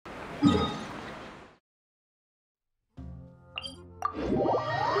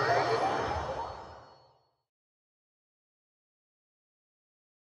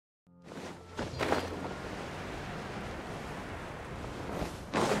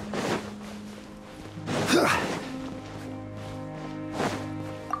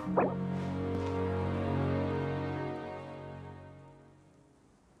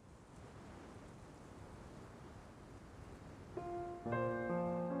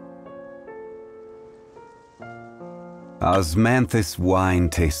Osmanthus wine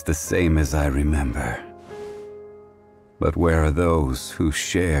tastes the same as I remember. But where are those who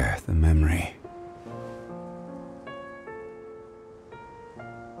share the memory?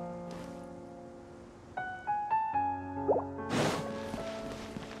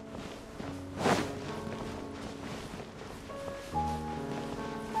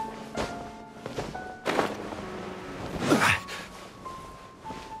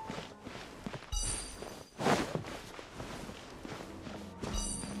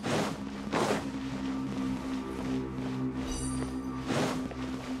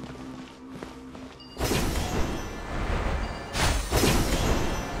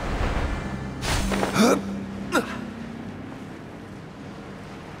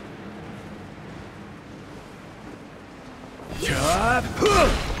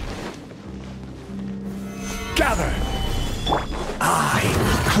 Gather! I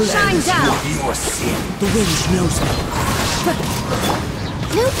Shine down! Your sin. The wind knows me.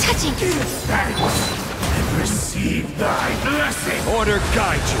 No touching! Give thanks and receive thy blessing. Order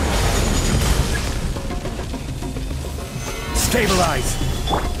guide you. Stabilize.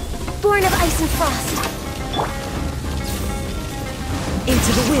 Born of ice and frost.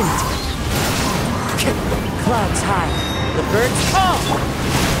 Into the wind. Clouds high. The birds call.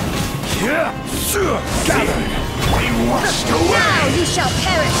 Gather! Be washed away! Now you shall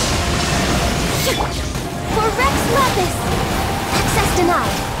perish! For Rex Lapis! Access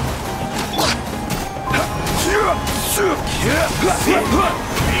denied!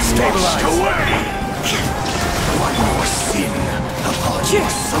 Stabilize! Away! One more sin upon your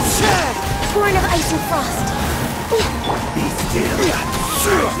soul. Born of ice and frost. Be still!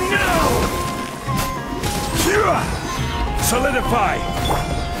 No! Solidify!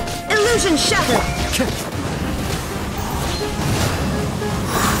 Illusion shattered!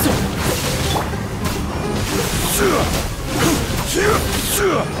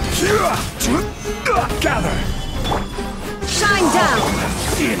 Gather! Shine down!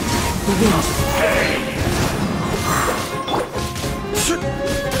 In The wind.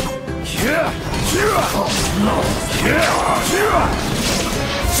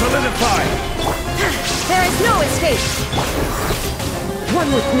 Solidify! There is no escape!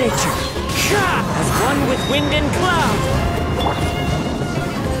 One with nature. As one with wind and cloud.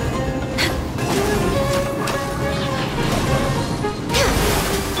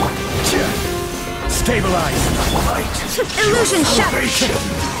 Stabilize the light. Illusion shattered!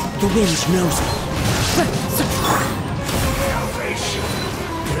 The wind knows me. Salvation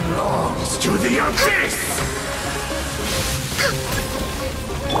belongs to the abyss!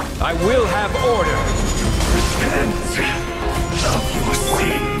 I will have order. Repent of your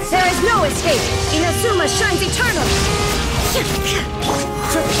sins. There is no escape! Inazuma shines eternal!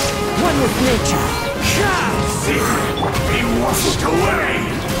 One with nature. Sin be washed away.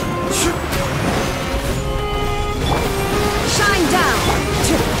 Shine down!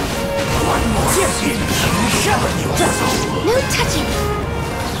 One more sin on your soul. No touching!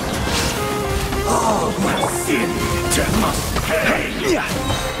 All who have sinned must pay.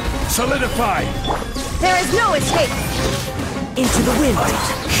 Solidify. There is no escape! Into the wind. Born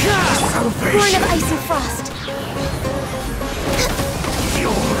Salvation. of ice and frost.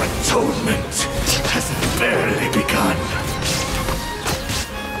 Your atonement has barely begun.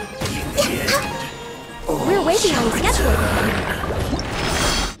 The end. We're way behind schedule.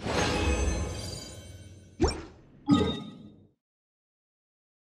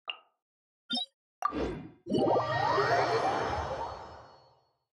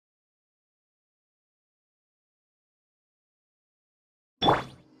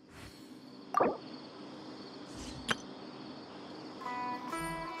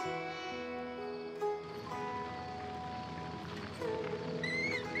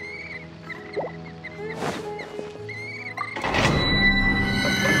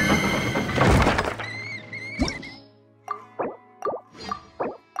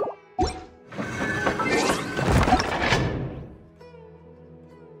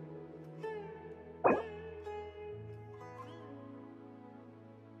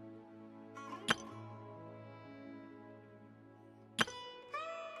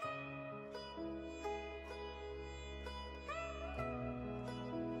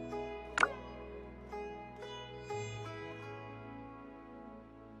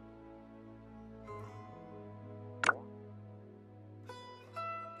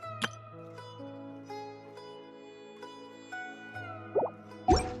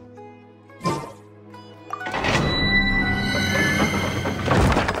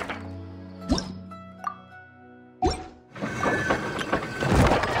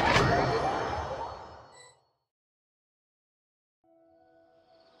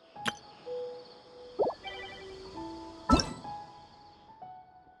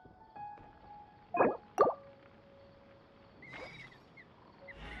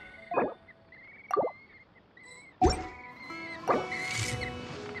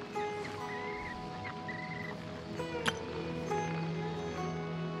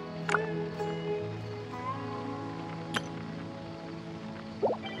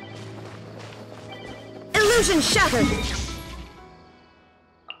 Illusion shattered!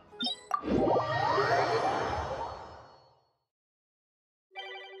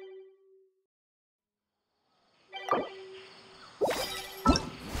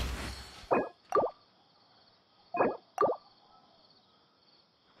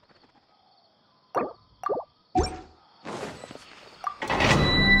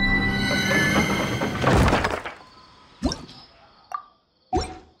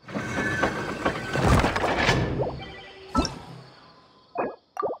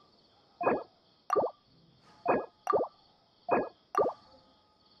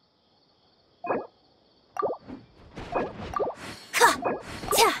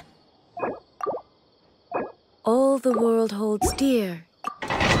 All the world holds dear.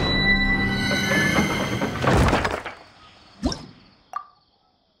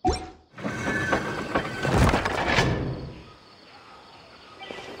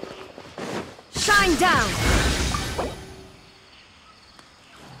 Shine down!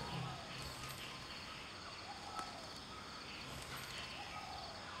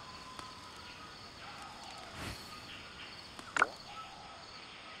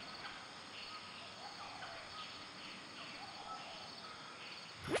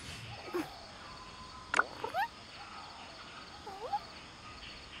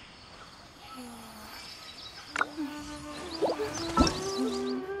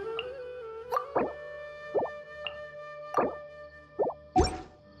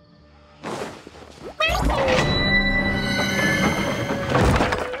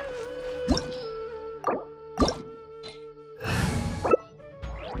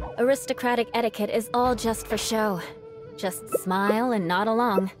 Aristocratic etiquette is all just for show. Just smile and nod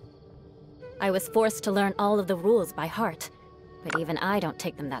along. I was forced to learn all of the rules by heart, but even I don't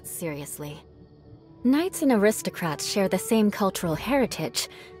take them that seriously. Knights and aristocrats share the same cultural heritage,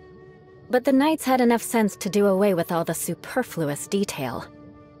 but the knights had enough sense to do away with all the superfluous detail.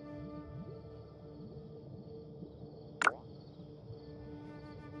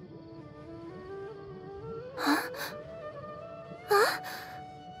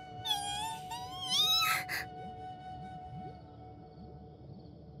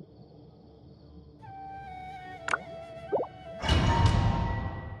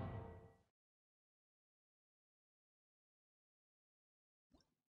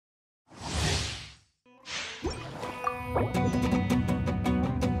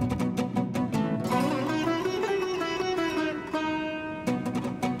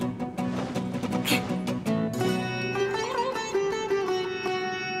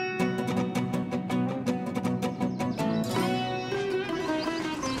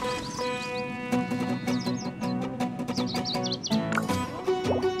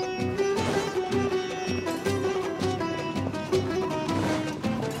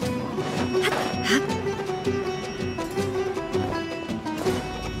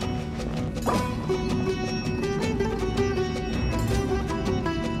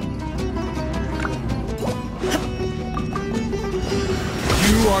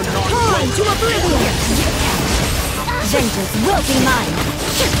 To oblivion! Vengeance will be mine!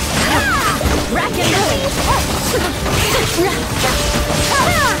 Rack and ruin!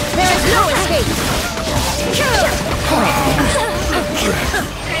 There is no escape!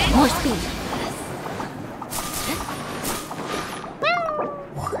 More speed!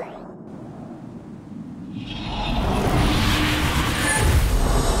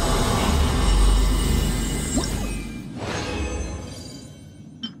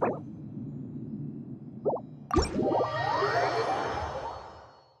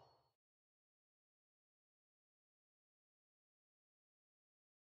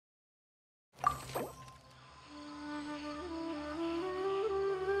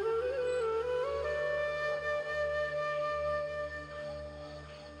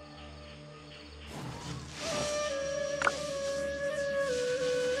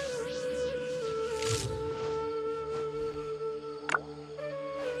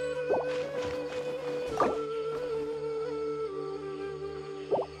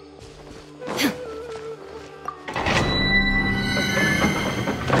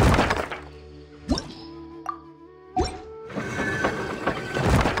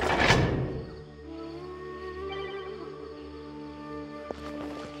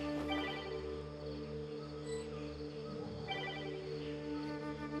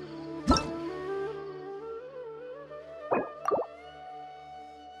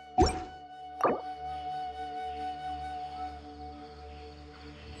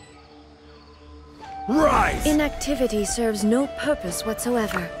 Rise! Inactivity serves no purpose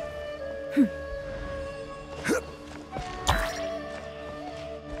whatsoever.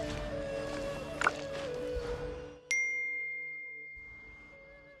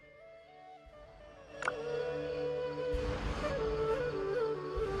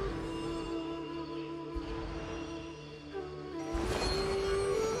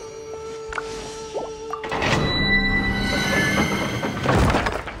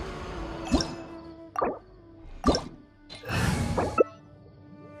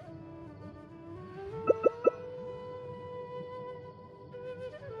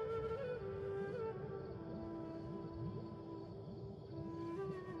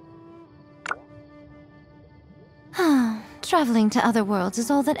 Traveling to other worlds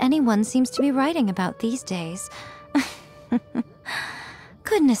is all that anyone seems to be writing about these days.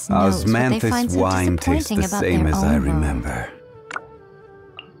 Goodness knows what they find Osmanthus so wine tastes disappointing the about same their as own I world. remember.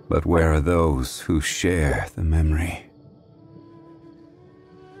 But where are those who share the memory?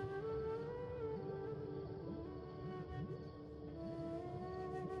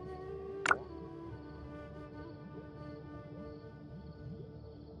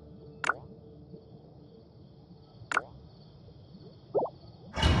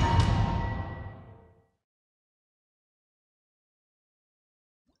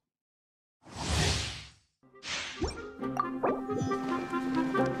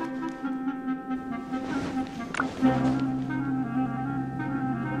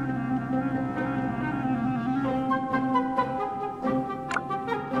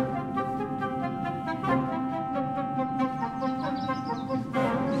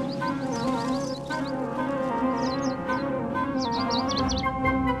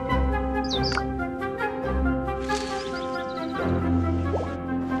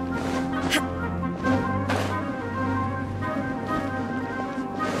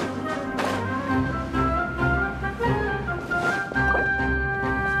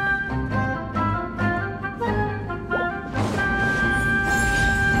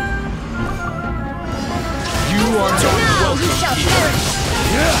 Now you shall perish!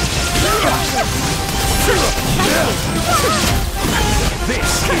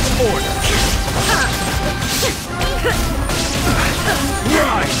 This is order.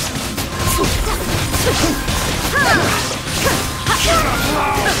 Rise.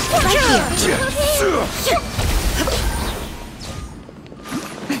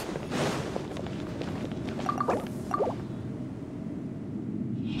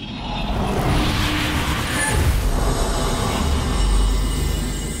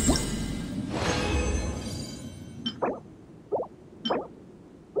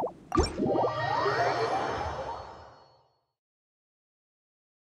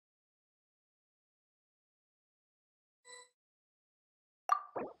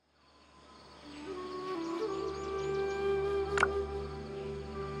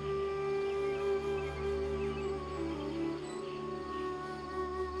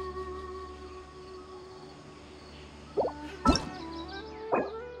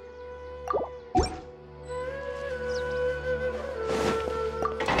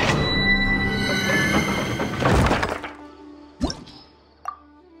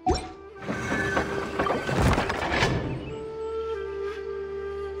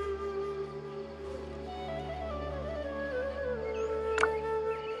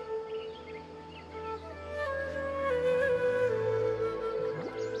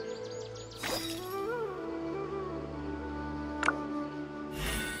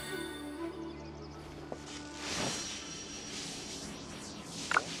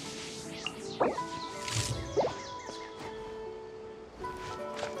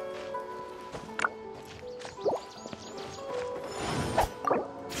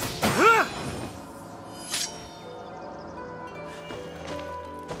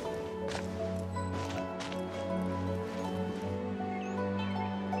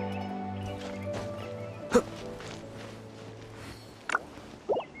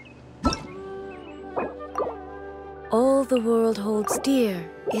 All the world holds dear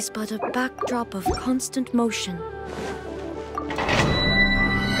is but a backdrop of constant motion.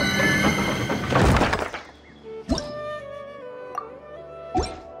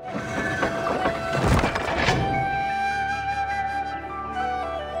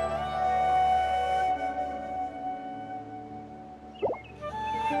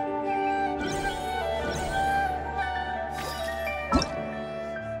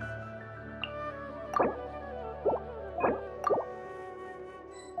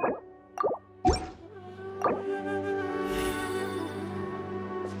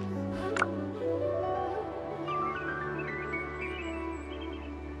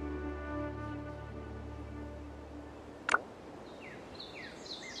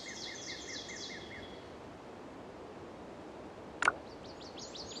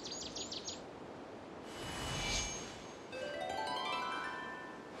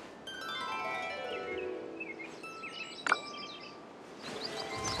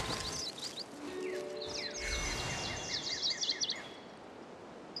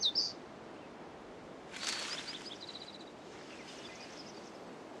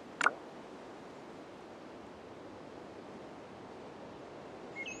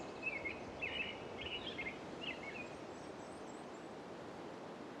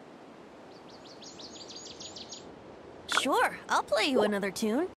 Sure, I'll play you another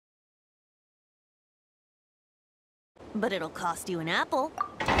tune. But it'll cost you an apple.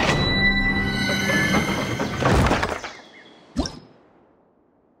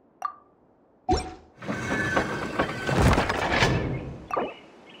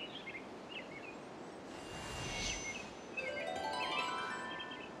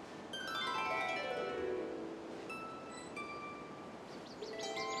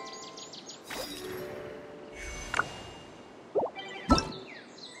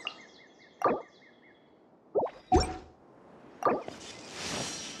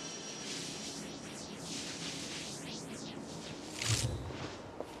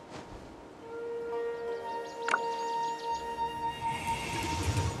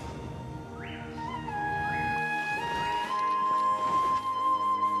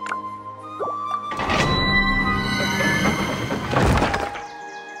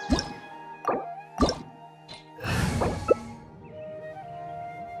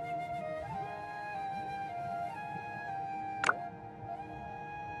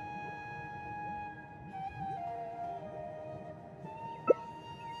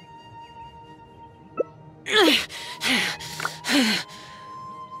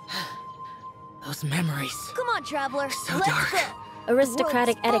 Those memories. Come on, traveler. So Let's dark. go.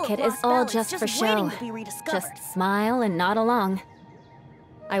 Aristocratic The world's full of etiquette is lost all ballads just for waiting show. to be rediscovered. Just smile and nod along.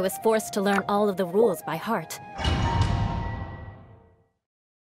 I was forced to learn all of the rules by heart.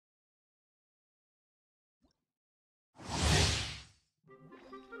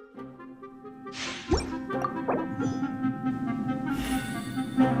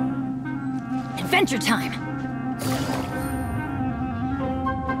 Adventure time!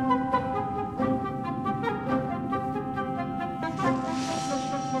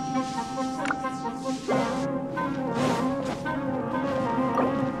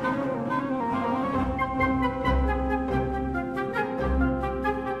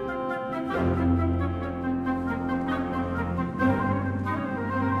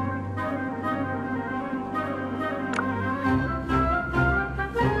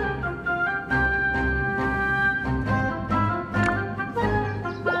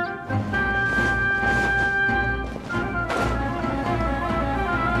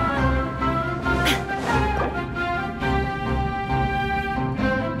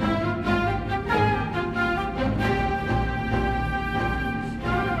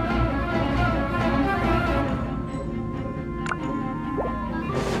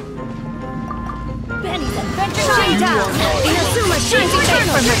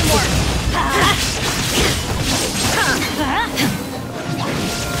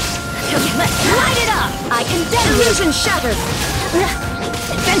 Light it up! I condemn illusion shattered!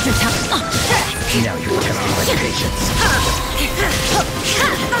 Adventure time! Now you're testing my patience.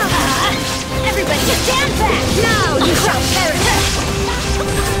 Everybody stand back! Now you shall perish!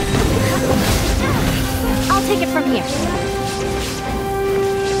 I'll take it from here.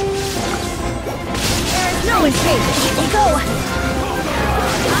 There is no escape! Here we go!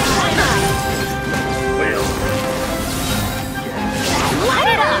 Light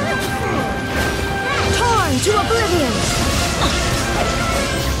it up! Torn to oblivion!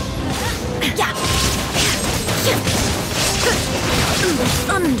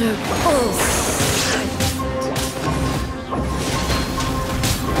 Thunder pulse!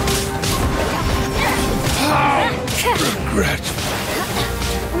 Regret.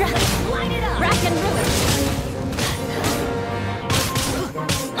 Light it up! Rack and ruler.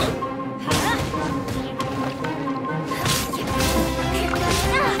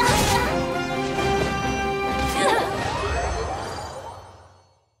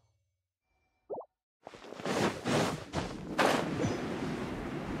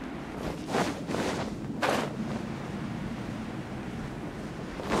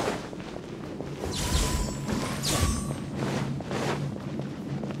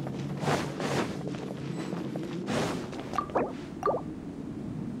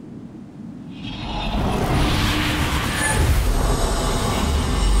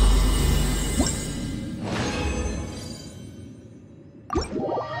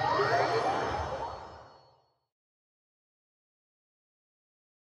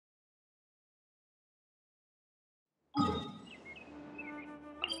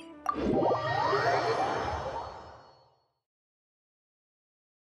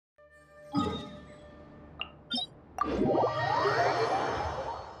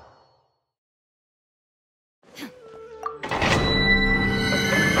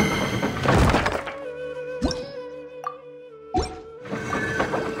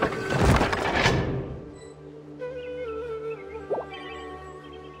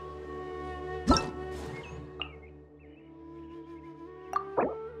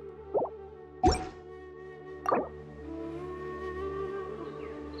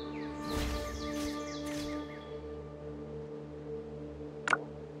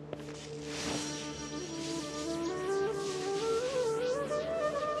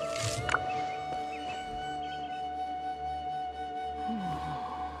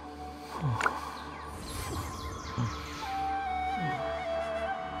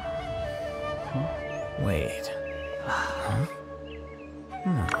 Wait. Huh?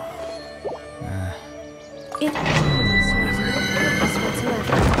 No. It serves no purpose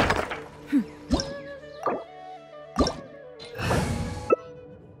whatsoever.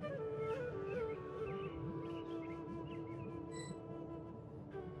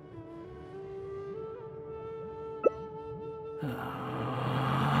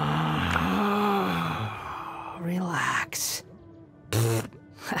 Relax.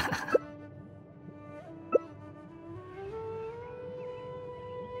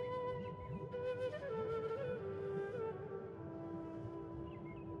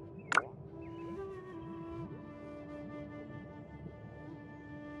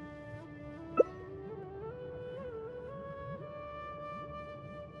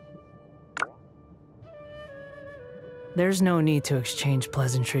 There's no need to exchange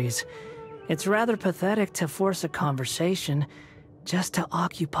pleasantries. It's rather pathetic to force a conversation just to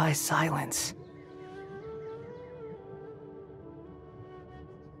occupy silence.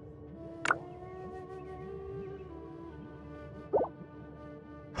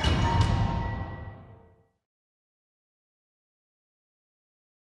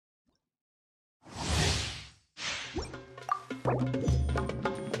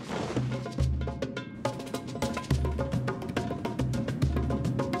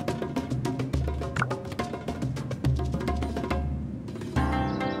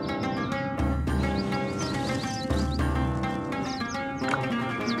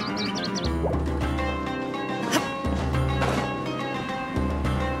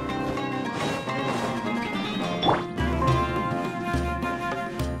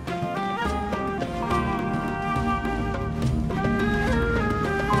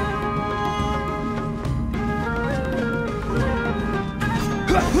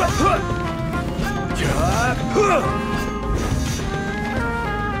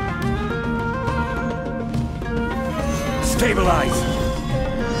 Stabilize!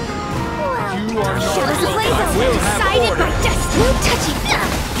 You are not Show us a I playbook. will have Decided order! by destiny. No touchy.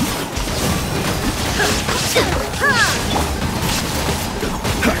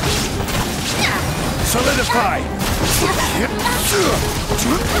 Solidify!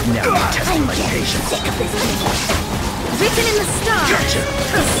 Never tested my patience. Sick of this game. Written in the stars.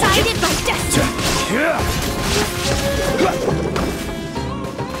 Decided by destiny.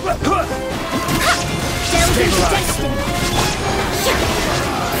 Delve into destiny.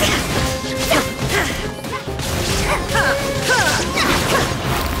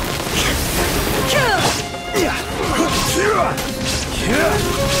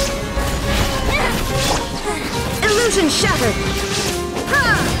 Illusion shattered.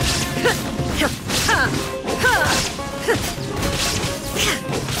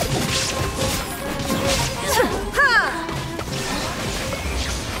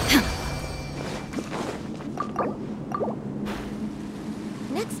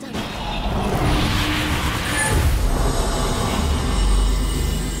 Next time.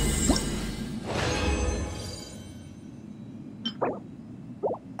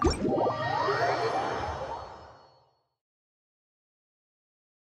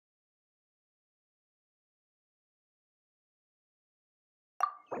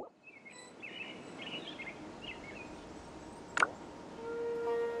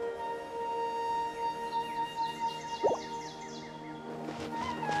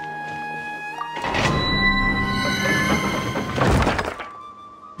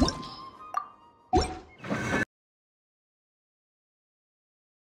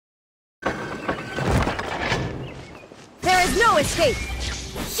 There is no escape!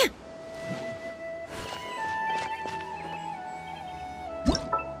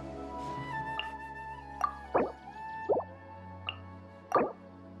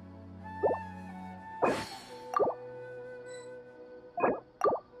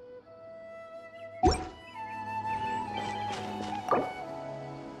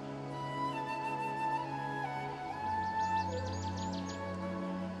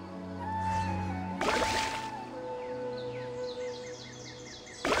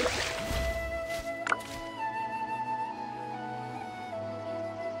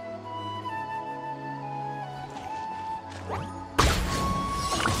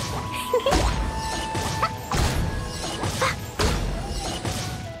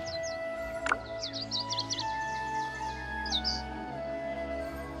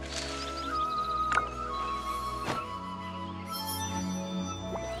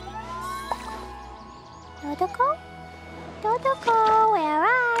 Dodoko? Dodoko, where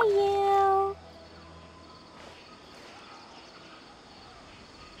are you?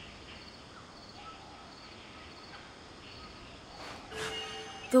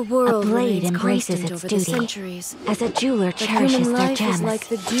 The world A blade remains embraces constant its over the duty, centuries. as a jeweler But cherishes human their life gems. is like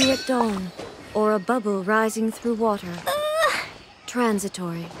the dew at dawn, or a bubble rising through water.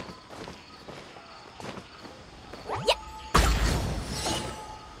 Transitory.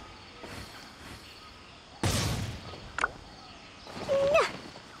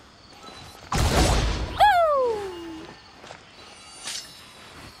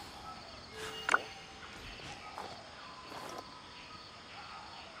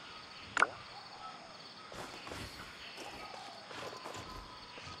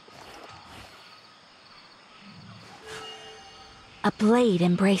 A blade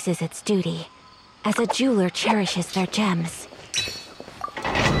embraces its duty, as a jeweler cherishes their gems.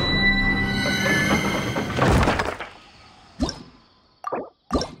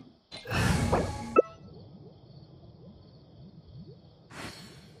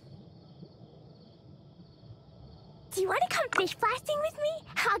 Do you want to come fish blasting with me?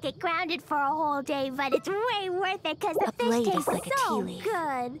 I'll get grounded for a whole day, but it's way worth it because the fish blade is tastes like a so tea leaf.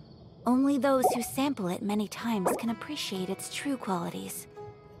 good. Only those who sample it many times can appreciate its true qualities.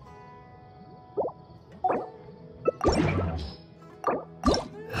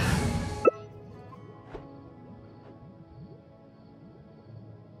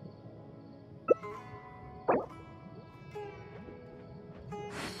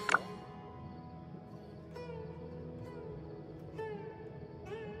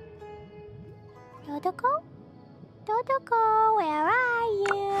 Dodoko? Dodoko, where are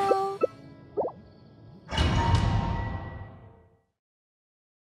you?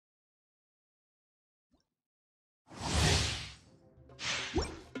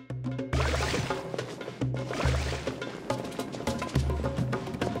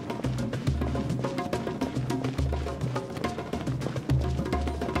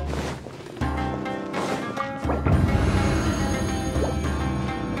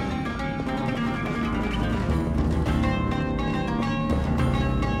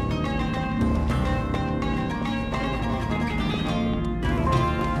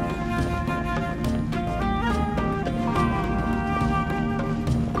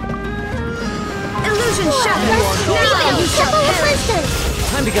 Illusion shattered! Now you shall perish!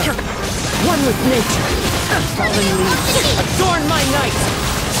 Time to go. One with nature. Fallen leaves adorn my night.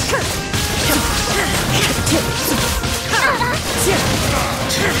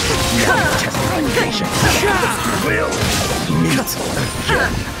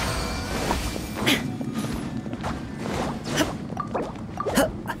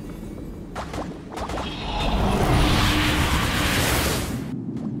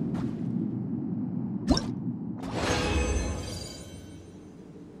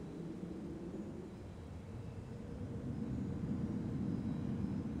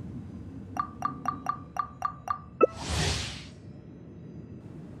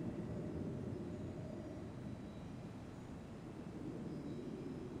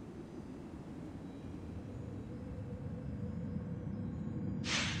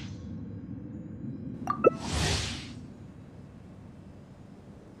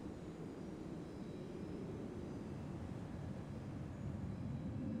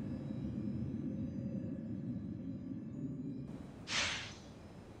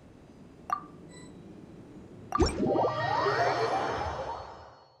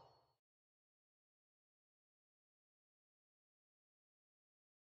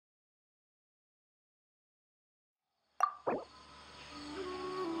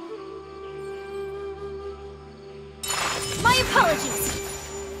 My apologies.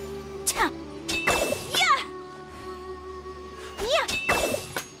 Yeah.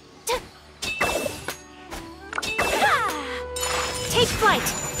 Take flight!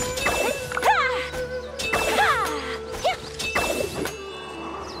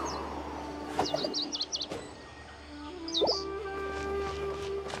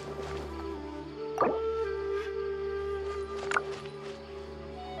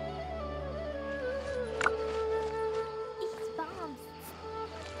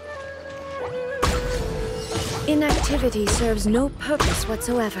 Inactivity serves no purpose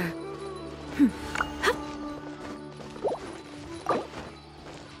whatsoever.